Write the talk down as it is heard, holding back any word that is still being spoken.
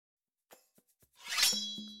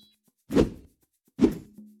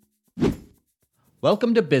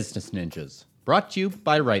Welcome to Business Ninjas, brought to you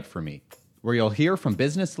by WriteForMe, where you'll hear from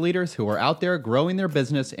business leaders who are out there growing their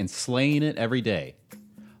business and slaying it every day.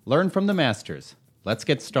 Learn from the masters. Let's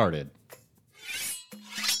get started.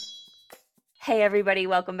 Hey everybody,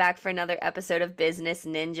 welcome back for another episode of Business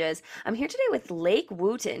Ninjas. I'm here today with Lake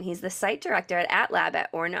Wooten. He's the site director at AtLab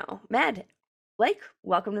at Orano. Lake,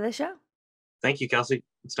 welcome to the show. Thank you, Kelsey.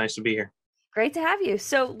 It's nice to be here. Great to have you.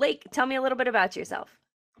 So Lake, tell me a little bit about yourself.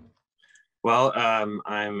 Well,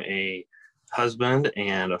 I'm a husband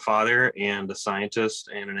and a father and a scientist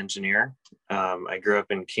and an engineer. I grew up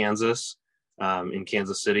in Kansas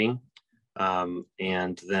City.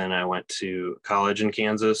 And then I went to college in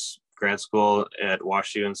Kansas, grad school at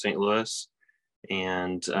WashU in St. Louis,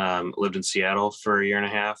 and lived in Seattle for a year and a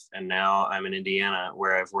half. And now I'm in Indiana,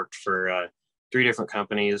 where I've worked for 3 different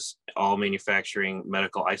companies, all manufacturing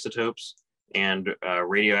medical isotopes and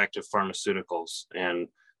radioactive pharmaceuticals. And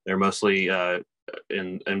they're mostly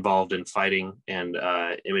involved in fighting and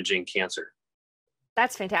imaging cancer.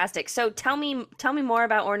 That's fantastic. So tell me more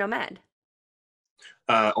about OrnoMed.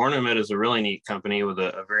 OrnoMed is a really neat company with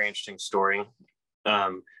a very interesting story.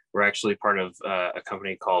 We're actually part of a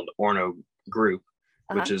company called Orano Group,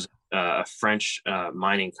 which is a French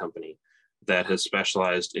mining company that has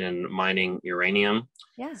specialized in mining uranium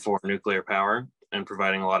for nuclear power and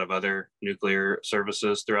providing a lot of other nuclear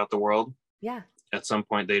services throughout the world. Yeah. At some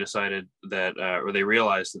point, they decided that, or they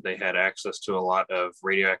realized that they had access to a lot of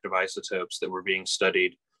radioactive isotopes that were being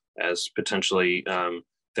studied as potentially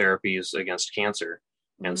therapies against cancer.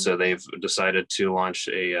 Mm-hmm. And so they've decided to launch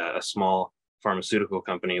a small pharmaceutical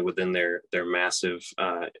company within their massive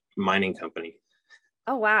mining company.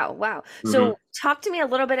 Oh, wow. Mm-hmm. So talk to me a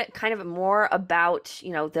little bit kind of more about,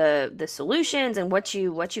 the solutions and what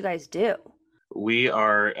you guys do. We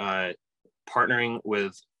are partnering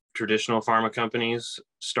with traditional pharma companies,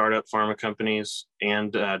 startup pharma companies,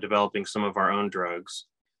 and developing some of our own drugs.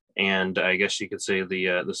 And I guess you could say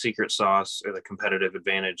the secret sauce or the competitive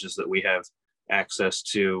advantage is that we have access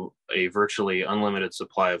to a virtually unlimited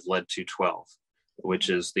supply of lead-212, which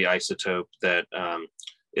is the isotope that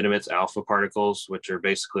it emits alpha particles, which are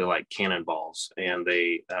basically like cannonballs, and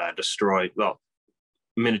they destroy,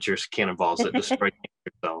 miniature cannonballs that destroy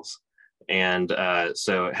cancer cells. And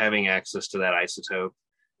so having access to that isotope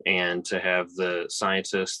and to have the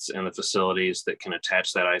scientists and the facilities that can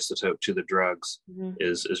attach that isotope to the drugs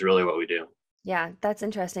is really what we do. Yeah, that's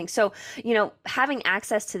interesting. So, having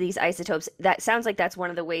access to these isotopes, that sounds like that's one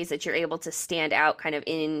of the ways that you're able to stand out kind of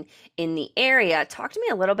in the area. Talk to me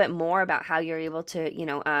a little bit more about how you're able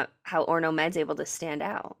to, how OrnoMed's able to stand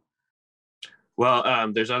out.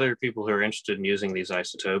 Well, there's other people who are interested in using these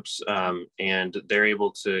isotopes, and they're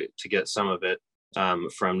able to get some of it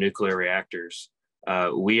from nuclear reactors.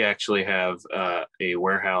 We actually have a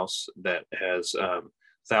warehouse that has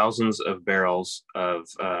thousands of barrels of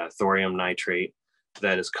thorium nitrate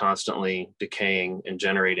that is constantly decaying and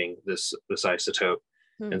generating this isotope.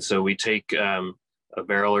 And so we take a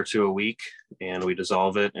barrel or 2 a week and we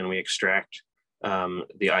dissolve it and we extract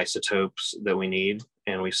the isotopes that we need,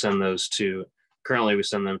 and we send those currently we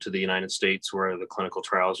send them to the United States where the clinical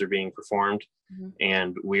trials are being performed.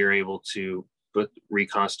 And we are able to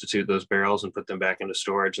reconstitute those barrels and put them back into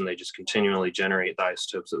storage, and they just continually generate the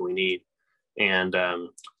isotopes that we need. And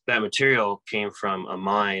that material came from a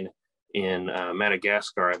mine in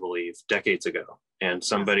Madagascar, I believe, decades ago. And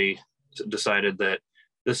somebody decided that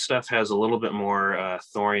this stuff has a little bit more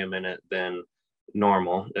thorium in it than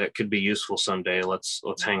normal. It could be useful someday. Let's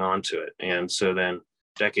hang on to it. And so then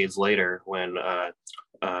decades later, when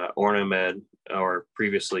OrnoMed, or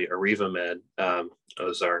previously ArivaMed,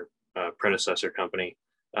 was our predecessor company,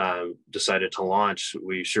 decided to launch,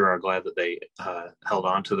 we sure are glad that they held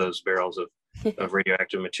on to those barrels of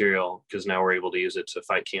radioactive material, because now we're able to use it to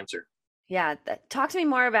fight cancer. Yeah. Talk to me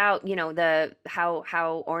more about, how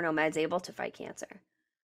OrnoMed's able to fight cancer.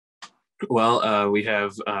 Well, we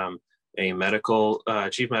have a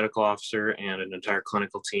chief medical officer and an entire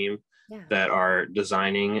clinical team that are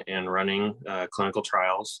designing and running clinical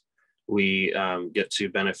trials. We get to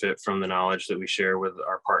benefit from the knowledge that we share with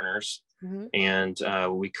our partners. And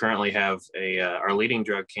we currently have our leading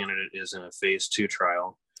drug candidate is in a phase 2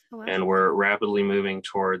 trial. Oh, wow. And we're rapidly moving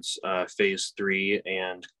towards phase 3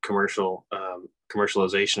 and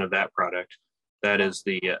commercialization of that product. That is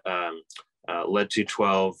the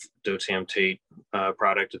lead-212 dotamtate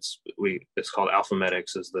product. It's called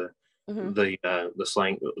Alphamedics is the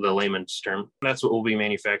slang, the layman's term. That's what we'll be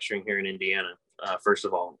manufacturing here in Indiana. First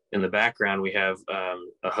of all, in the background, we have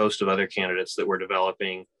a host of other candidates that we're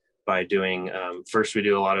developing by doing, first we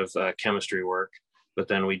do a lot of chemistry work, but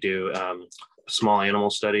then we do small animal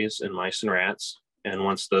studies in mice and rats. And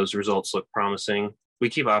once those results look promising, we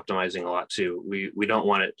keep optimizing a lot too. We don't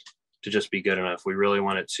want it to just be good enough. We really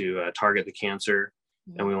want it to target the cancer,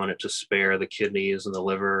 and we want it to spare the kidneys and the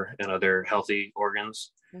liver and other healthy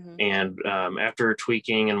organs. And after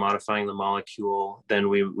tweaking and modifying the molecule, then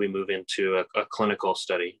we move into a clinical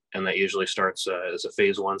study. And that usually starts as a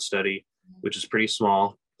phase 1 study, which is pretty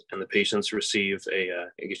small. And the patients receive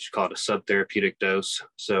I guess you call it a subtherapeutic dose.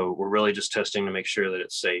 So we're really just testing to make sure that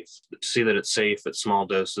it's safe. To see that it's safe at small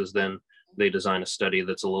doses, then they design a study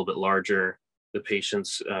that's a little bit larger. The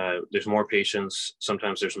patients, there's more patients.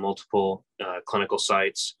 Sometimes there's multiple clinical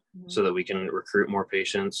sites so that we can recruit more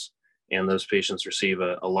patients. And those patients receive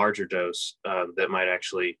a larger dose that might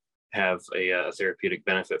actually have a therapeutic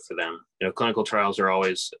benefit for them. Clinical trials are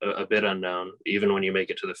always a bit unknown, even when you make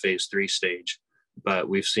it to the phase 3 stage. But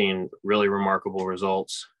we've seen really remarkable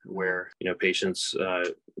results where, patients'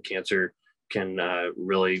 cancer can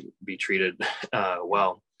really be treated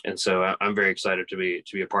well. And so I'm very excited to be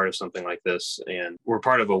a part of something like this. And we're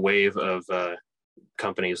part of a wave of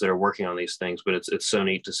companies that are working on these things. But it's so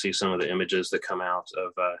neat to see some of the images that come out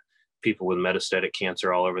of people with metastatic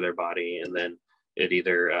cancer all over their body, and then it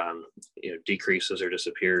either decreases or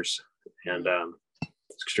disappears. And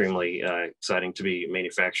it's extremely exciting to be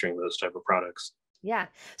manufacturing those type of products. Yeah.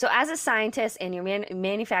 So as a scientist and you're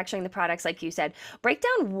manufacturing the products, like you said, break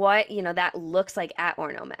down what, that looks like at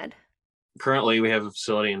OranoMed. Currently, we have a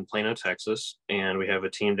facility in Plano, Texas, and we have a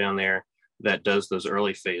team down there that does those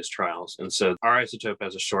early phase trials. And so our isotope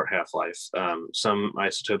has a short half-life. Some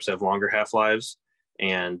isotopes have longer half-lives,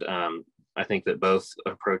 and I think that both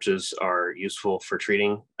approaches are useful for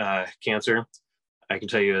treating cancer. I can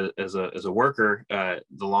tell you as a worker, the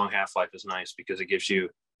long half-life is nice because it gives you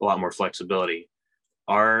a lot more flexibility.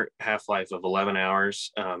 Our half-life of 11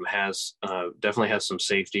 hours definitely has some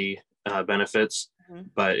safety benefits,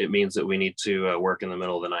 but it means that we need to work in the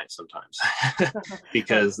middle of the night sometimes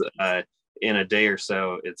because in a day or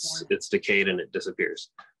so, it's decayed and it disappears.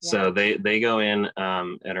 Yeah. So they go in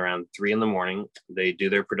at around 3 a.m. They do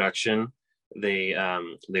their production. They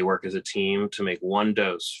work as a team to make one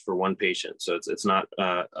dose for one patient. So it's not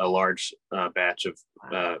a large batch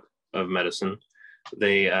of medicine.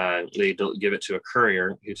 They give it to a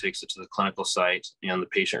courier who takes it to the clinical site, and the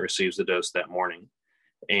patient receives the dose that morning.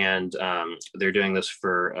 And they're doing this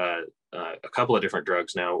for a couple of different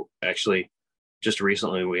drugs now. Actually, just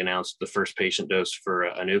recently we announced the first patient dose for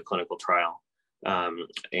a new clinical trial,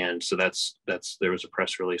 and so there was a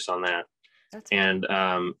press release on that. And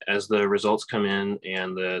as the results come in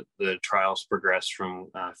and the trials progress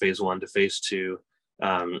from phase 1 to phase 2,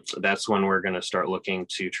 that's when we're going to start looking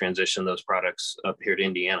to transition those products up here to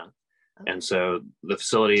Indiana. Okay. And so the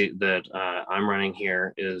facility that I'm running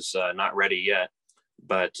here is not ready yet,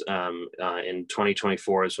 but in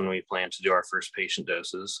 2024 is when we plan to do our first patient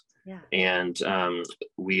doses. Yeah. And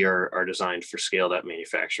we are designed for scaled up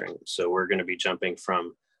manufacturing. So we're going to be jumping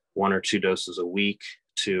from 1 or 2 doses a week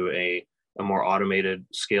to a more automated,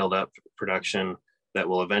 scaled up production that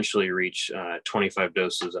will eventually reach 25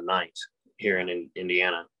 doses a night here in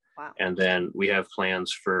Indiana. Wow. And then we have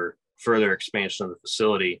plans for further expansion of the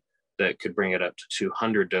facility that could bring it up to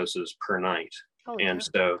 200 doses per night.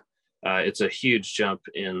 So it's a huge jump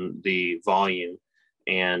in the volume.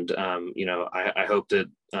 And, I hope that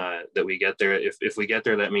we get there. If we get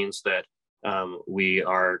there, that means that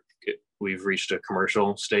we've reached a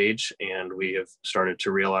commercial stage and we have started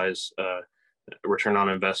to realize return on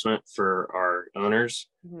investment for our owners.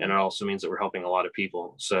 Mm-hmm. And it also means that we're helping a lot of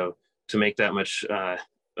people. So to make that much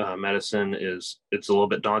medicine it's a little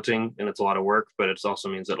bit daunting and it's a lot of work, but it also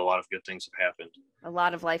means that a lot of good things have happened. A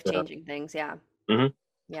lot of life-changing things. Yeah. Mm-hmm.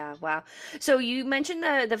 Yeah. Wow. So you mentioned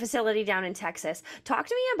the facility down in Texas. Talk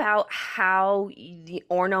to me about how the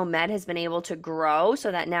OranoMed has been able to grow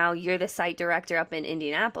so that now you're the site director up in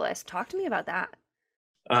Indianapolis. Talk to me about that.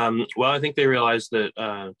 Well, I think they realized that,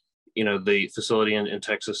 the facility in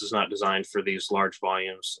Texas is not designed for these large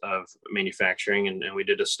volumes of manufacturing. And we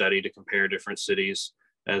did a study to compare different cities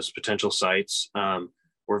as potential sites.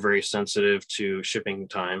 We're very sensitive to shipping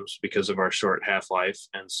times because of our short half-life.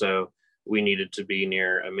 And so we needed to be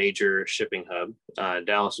near a major shipping hub.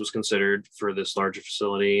 Dallas was considered for this larger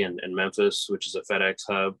facility, and Memphis, which is a FedEx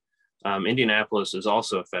hub. Indianapolis is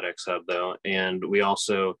also a FedEx hub, though, and we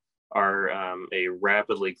also are a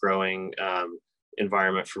rapidly growing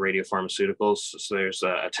environment for radiopharmaceuticals. So there's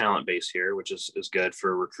a talent base here, which is good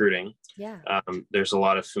for recruiting. Yeah. There's a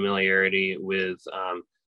lot of familiarity with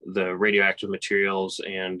the radioactive materials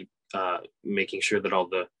and making sure that all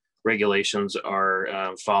regulations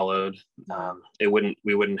are followed.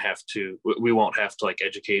 We won't have to like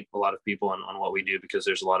educate a lot of people on what we do, because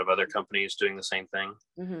there's a lot of other companies doing the same thing.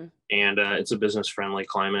 Mm-hmm. And it's a business friendly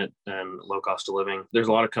climate and low cost of living. There's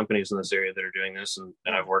a lot of companies in this area that are doing this, and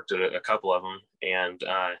I've worked at a couple of them, and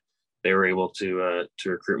they were able to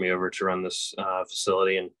recruit me over to run this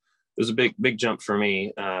facility. And it was a big jump for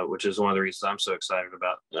me, which is one of the reasons I'm so excited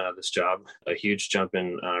about this job. A huge jump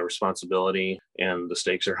in responsibility, and the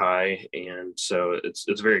stakes are high, and so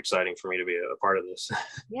it's very exciting for me to be a part of this.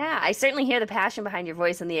 Yeah, I certainly hear the passion behind your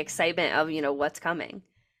voice and the excitement of what's coming.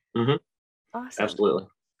 Mm-hmm. Awesome. Absolutely.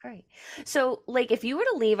 Great. So, like, if you were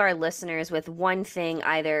to leave our listeners with one thing,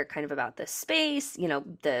 either kind of about the space,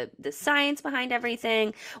 the science behind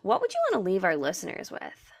everything, what would you want to leave our listeners with?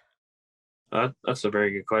 That's a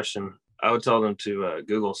very good question. I would tell them to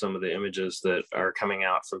Google some of the images that are coming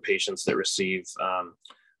out from patients that receive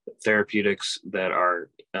therapeutics that are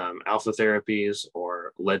alpha therapies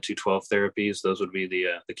or lead-212 therapies. Those would be the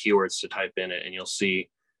keywords to type in it, and you'll see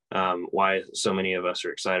why so many of us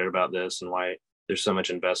are excited about this and why there's so much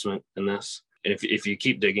investment in this. And if you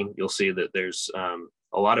keep digging, you'll see that there's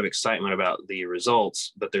a lot of excitement about the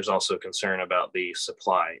results, but there's also concern about the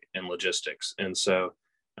supply and logistics. And so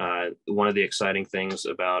one of the exciting things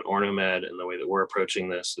about OranoMed and the way that we're approaching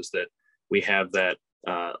this is that we have that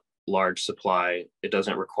large supply. It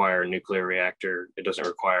doesn't require a nuclear reactor. It doesn't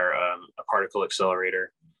require a particle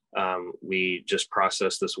accelerator. We just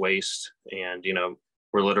process this waste, and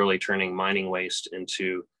we're literally turning mining waste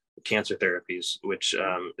into cancer therapies, which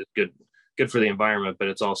is good for the environment, but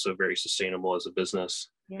it's also very sustainable as a business.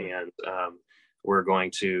 Yeah. And we're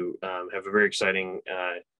going to have a very exciting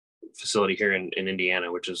facility here in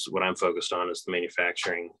Indiana, which is what I'm focused on, is the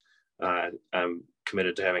manufacturing. I'm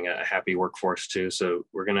committed to having a happy workforce too. So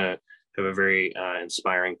we're going to have a very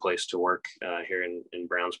inspiring place to work here in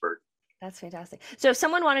Brownsburg. That's fantastic. So if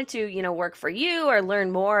someone wanted to, work for you or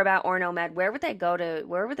learn more about OranoMed, where would they go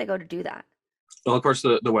to do that? Well, of course,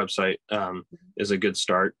 the website is a good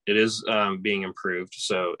start. It is being improved.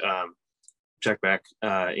 So check back,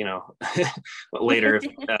 later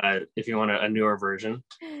if you want a newer version.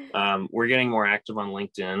 We're getting more active on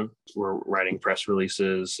LinkedIn. We're writing press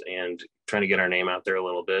releases and trying to get our name out there a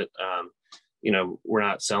little bit. We're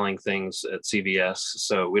not selling things at CVS,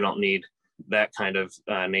 so we don't need that kind of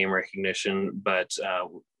name recognition. But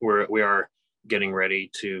we are getting ready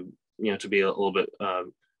to be a little bit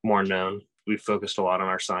more known. We've focused a lot on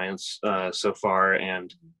our science so far,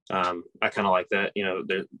 and I kind of like that.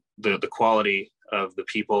 The quality of the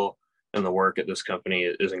people and the work at this company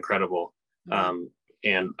is incredible, and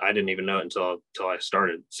I didn't even know it until I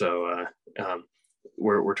started. So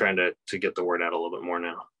we're trying to get the word out a little bit more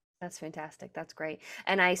now. That's fantastic. That's great,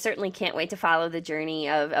 and I certainly can't wait to follow the journey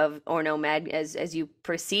of OranoMed as you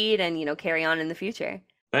proceed and carry on in the future.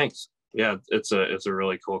 Thanks. Yeah, it's a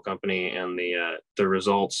really cool company, and the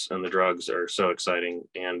results and the drugs are so exciting.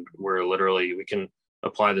 And we can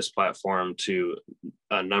apply this platform to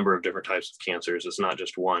a number of different types of cancers. It's not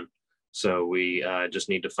just one. So we just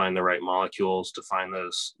need to find the right molecules to find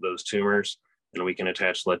those tumors, and we can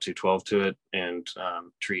attach lead-212 to it and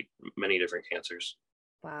treat many different cancers.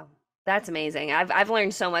 Wow. That's amazing. I've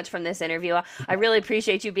learned so much from this interview. I really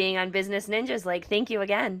appreciate you being on Business Ninjas. Thank you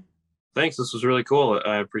again. Thanks. This was really cool.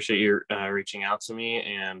 I appreciate you reaching out to me,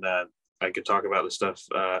 and I could talk about this stuff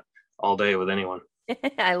all day with anyone.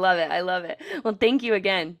 I love it. Well, thank you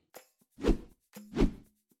again.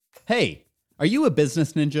 Hey, are you a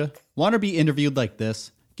business ninja? Want to be interviewed like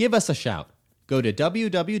this? Give us a shout. Go to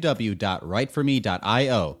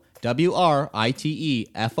www.writeforme.io,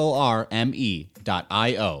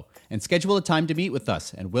 WriteForme.io, and schedule a time to meet with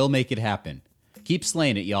us, and we'll make it happen. Keep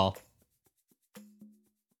slaying it, y'all.